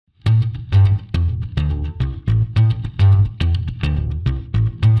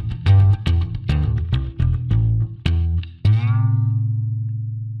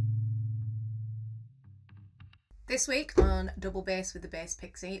This week on Double Bass with the Bass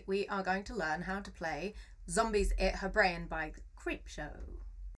Pixie, we are going to learn how to play Zombies Ate Her Brain by Creepshow.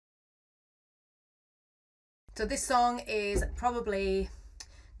 So this song is probably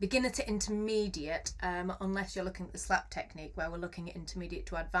beginner to intermediate, unless you're looking at the slap technique where we're looking at intermediate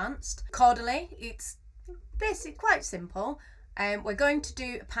to advanced. Chordally, it's basically quite simple. We're going to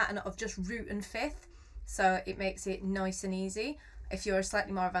do a pattern of just root and fifth, so it makes it nice and easy. If you're a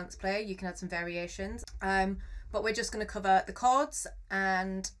slightly more advanced player, you can add some variations. But we're just going to cover the chords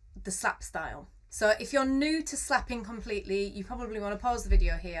and the slap style. So if you're new to slapping completely, you probably want to pause the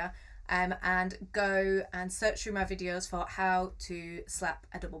video here and go and search through my videos for how to slap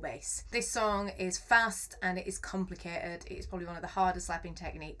a double bass. This song is fast and it is complicated. It is probably one of the hardest slapping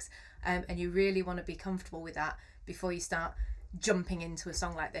techniques, and you really want to be comfortable with that before you start jumping into a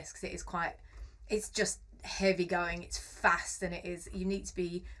song like this, because it's just heavy going, it's fast, and you need to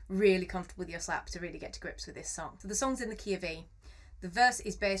be really comfortable with your slap to really get to grips with this song. So the song's in the key of E. The verse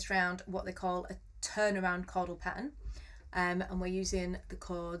is based around what they call a turnaround chordal pattern, and we're using the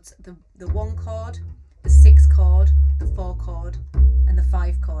chords, the 1 chord, the 6 chord, the 4 chord, and the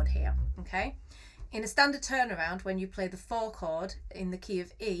 5 chord here. Okay, in a standard turnaround, when you play the 4 chord in the key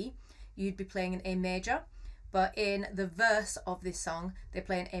of E, you'd be playing an A major, but in the verse of this song they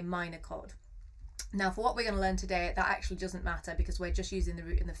play an A minor chord. Now for what we're going to learn today, that actually doesn't matter because we're just using the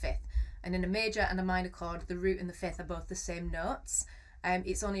root and the fifth. And in a major and a minor chord, the root and the fifth are both the same notes.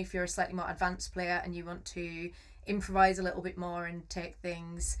 It's only if you're a slightly more advanced player and you want to improvise a little bit more and take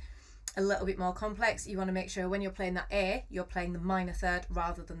things a little bit more complex, you want to make sure when you're playing that A, you're playing the minor third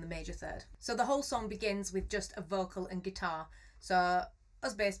rather than the major third. So the whole song begins with just a vocal and guitar. So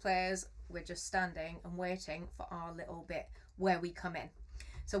as bass players, we're just standing and waiting for our little bit where we come in.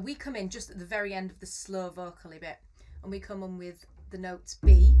 So we come in just at the very end of the slow vocally bit, and we come in with the notes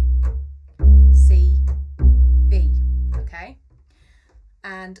B, C, B, okay?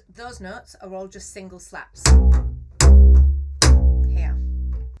 And those notes are all just single slaps here.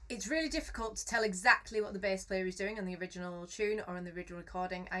 It's really difficult to tell exactly what the bass player is doing on the original tune or on the original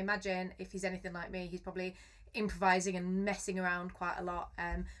recording. I imagine if he's anything like me, he's probably improvising and messing around quite a lot,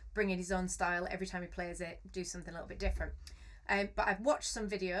 bringing his own style every time he plays it, do something a little bit different. But I've watched some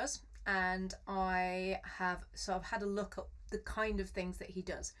videos and I have sort of had a look at the kind of things that he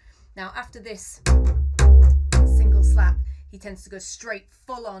does. Now after this single slap, he tends to go straight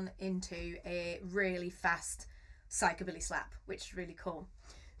full on into a really fast psychobilly slap, which is really cool.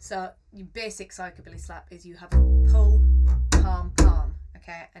 So your basic psychobilly slap is you have a pull, palm, palm,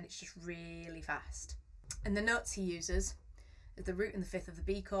 okay, and it's just really fast. And the notes he uses is the root and the fifth of the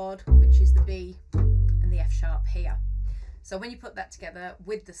B chord, which is the B, and the F sharp here. So when you put that together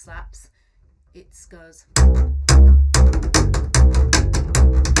with the slaps, it goes.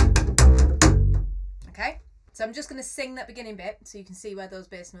 Okay, so I'm just going to sing that beginning bit so you can see where those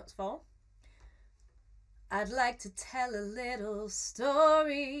bass notes fall. I'd like to tell a little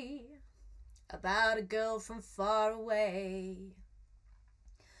story about a girl from far away.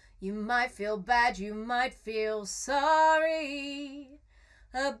 You might feel bad, you might feel sorry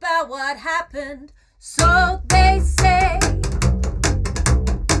about what happened, so they say.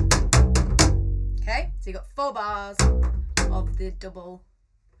 Okay, so you got 4 bars of the double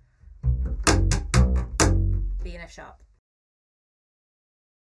B and F sharp.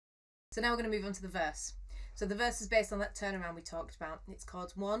 So now we're going to move on to the verse. So the verse is based on that turnaround we talked about. It's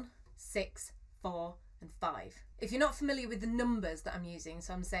chords 1, 6, 4 and 5. If you're not familiar with the numbers that I'm using,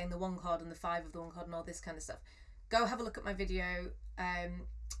 so I'm saying the 1 chord and the 5 of the 1 chord and all this kind of stuff, go have a look at my video,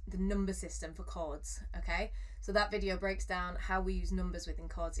 the number system for chords, okay? So that video breaks down how we use numbers within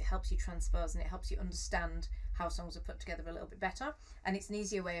chords. It helps you transpose and it helps you understand how songs are put together a little bit better, and it's an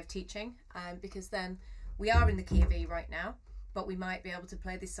easier way of teaching, because then we are in the key of E right now, but we might be able to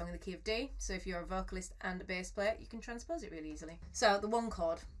play this song in the key of D, so if you're a vocalist and a bass player, you can transpose it really easily. So the 1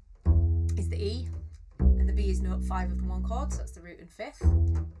 chord is the E, and the B is note 5 of the 1 chord, so that's the root and fifth,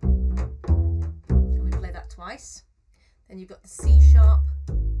 and we play that twice. Then you've got the C sharp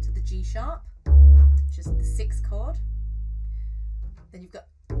to the G sharp, which is the 6th chord. Then you've got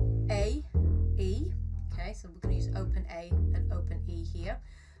A, E, okay, so we're going to use open A and open E here.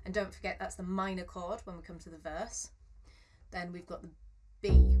 And don't forget that's the minor chord when we come to the verse. Then we've got the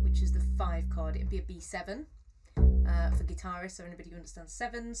B, which is the 5 chord. It'd be a B7 for guitarists or anybody who understands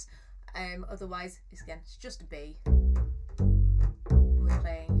sevens. Otherwise, it's just a B. We're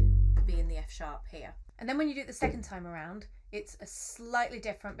playing the B and the F sharp here. And then when you do it the second time around, it's a slightly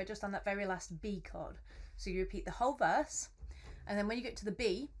different, but just on that very last B chord. So you repeat the whole verse, and then when you get to the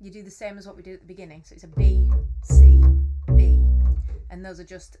B, you do the same as what we did at the beginning. So it's a B, C, B, and those are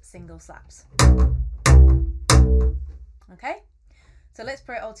just single slaps. Okay, so let's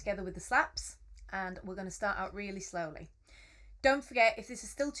put it all together with the slaps, and we're going to start out really slowly. Don't forget, if this is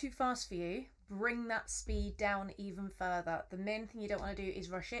still too fast for you, bring that speed down even further. The main thing you don't want to do is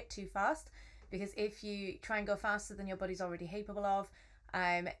rush it too fast, because if you try and go faster than your body's already capable of,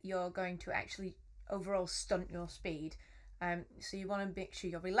 you're going to actually overall stunt your speed. So you want to make sure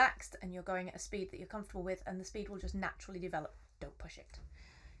you're relaxed and you're going at a speed that you're comfortable with, and the speed will just naturally develop. Don't push it.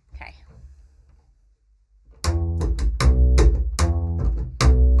 Okay.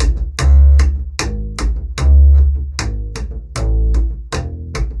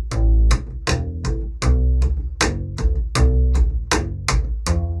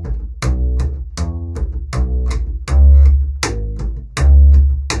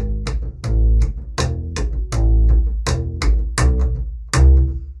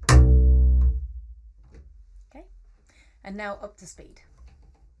 And now up to speed.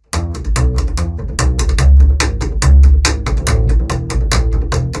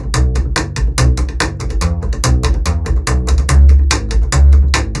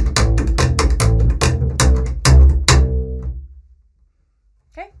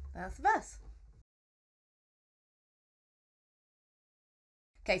 Okay, that's the verse.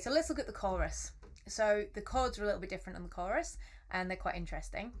 Okay, so let's look at the chorus. So the chords are a little bit different on the chorus, and they're quite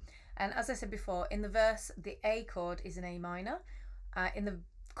interesting. And as I said before, in the verse, the A chord is an A minor. In the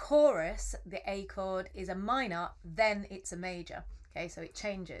chorus, the A chord is a minor, then it's a major. Okay, so it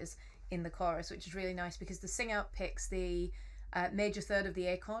changes in the chorus, which is really nice because the singer picks the major third of the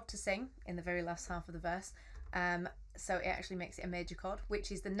A chord to sing in the very last half of the verse. So it actually makes it a major chord,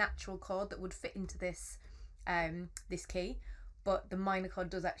 which is the natural chord that would fit into this this key. But the minor chord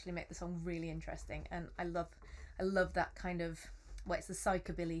does actually make the song really interesting, and I love that kind of, well, it's the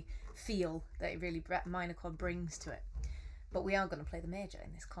psychobilly feel that it really minor chord brings to it. But we are going to play the major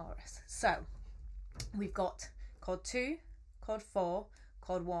in this chorus. So we've got chord 2, chord 4,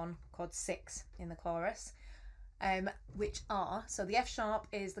 chord 1, chord 6 in the chorus, which are, so the F sharp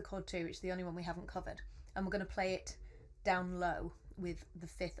is the chord 2, which is the only one we haven't covered, and we're going to play it down low with the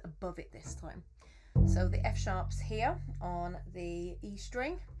 5th above it this time. So the F sharp's here on the E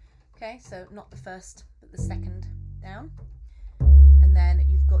string, okay, so not the first but the second down. And then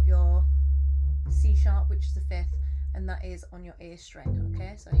you've got your C sharp, which is the 5th, and that is on your A string,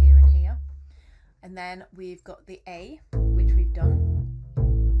 okay, so here and here. And then we've got the A, which we've done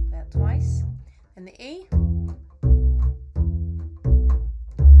that twice, and the E, and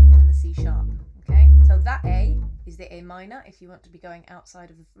the C sharp, okay. So that A is the A minor if you want to be going outside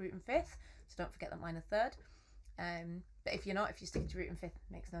of the root and 5th, so don't forget that minor third. But if you're not, if you stick to root and 5th, it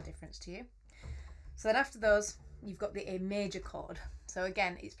makes no difference to you. So then after those, you've got the A major chord. So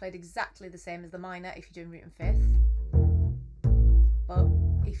again, it's played exactly the same as the minor if you're doing root and 5th. But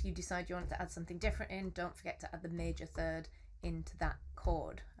if you decide you want to add something different in, don't forget to add the major third into that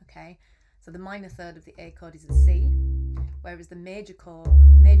chord, okay? So the minor third of the A chord is the C, whereas the major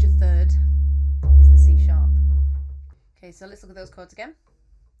third is the C sharp. Okay, so let's look at those chords again.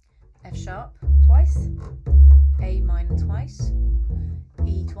 F sharp twice, A minor twice,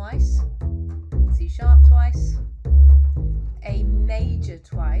 E twice, C sharp twice, A major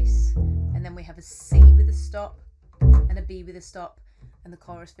twice, and then we have a C with a stop and a B with a stop, and the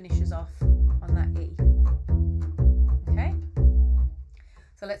chorus finishes off on that E. Okay,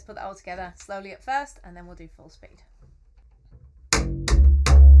 so let's put that all together slowly at first, and then we'll do full speed.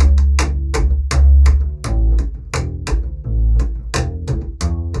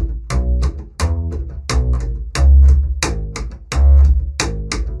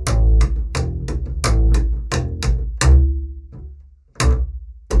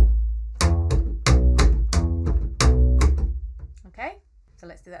 So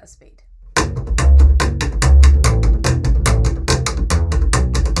let's do that at speed.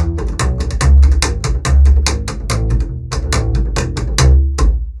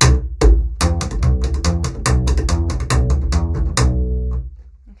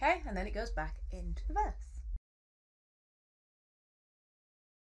 Okay, and then it goes back into the verse.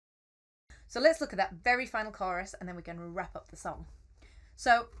 So let's look at that very final chorus, and then we're going to wrap up the song.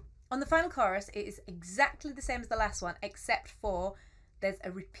 So on the final chorus, it is exactly the same as the last one, except for there's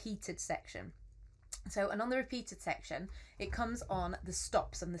a repeated section. So, and on the repeated section, it comes on the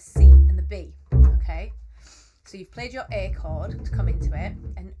stops on the C and the B, okay? So you've played your A chord to come into it,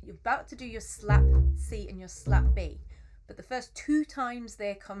 and you're about to do your slap C and your slap B. But the first 2 times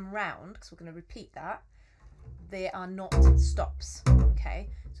they come round, because we're going to repeat that, they are not stops,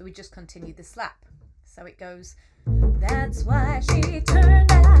 okay? So we just continue the slap. So it goes, that's why she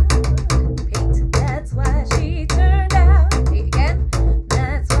turned out. Repeat, that's why she turned out. Repeat again.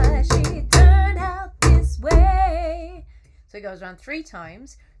 That's why she turned out this way. So it goes around 3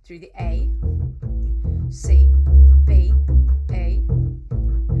 times through the A, C, B, A,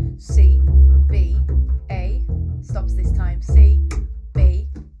 C, B, A, stops this time, C, B,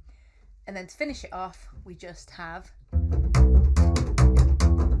 and then to finish it off, we just have,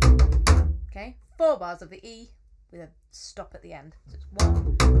 okay, 4 bars of the E with a stop at the end. So it's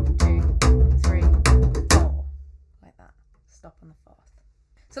 1, 2, 3, 4, like that. Stop on the 4th.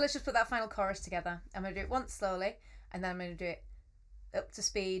 So let's just put that final chorus together. I'm going to do it once slowly, and then I'm going to do it up to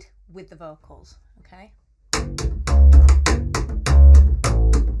speed with the vocals, okay?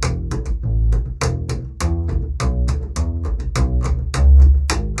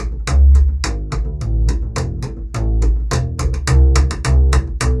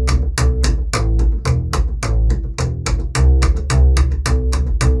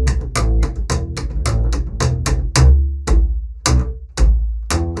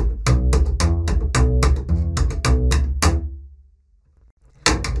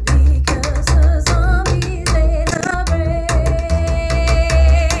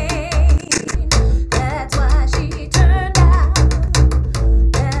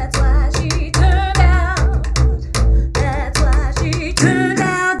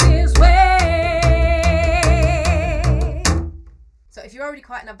 Already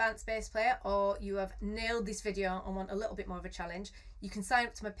quite an advanced bass player, or you have nailed this video and want a little bit more of a challenge, you can sign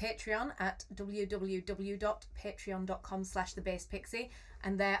up to my Patreon at www.patreon.com/thebasspixie,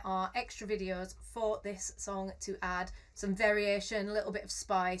 and there are extra videos for this song to add some variation, a little bit of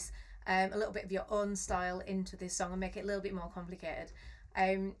spice, a little bit of your own style into this song and make it a little bit more complicated.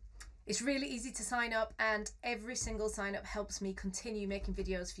 It's really easy to sign up, and every single sign up helps me continue making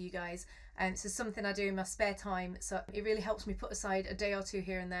videos for you guys. And this is something I do in my spare time, so it really helps me put aside a day or two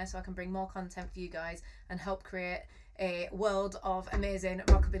here and there so I can bring more content for you guys and help create a world of amazing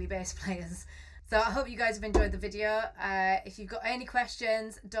rockabilly bass players. So I hope you guys have enjoyed the video. If you've got any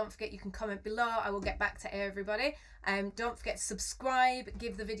questions, don't forget you can comment below. I will get back to everybody. Don't forget to subscribe,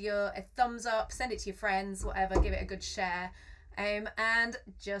 give the video a thumbs up, send it to your friends, whatever, give it a good share. And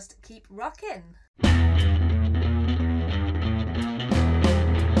just keep rocking.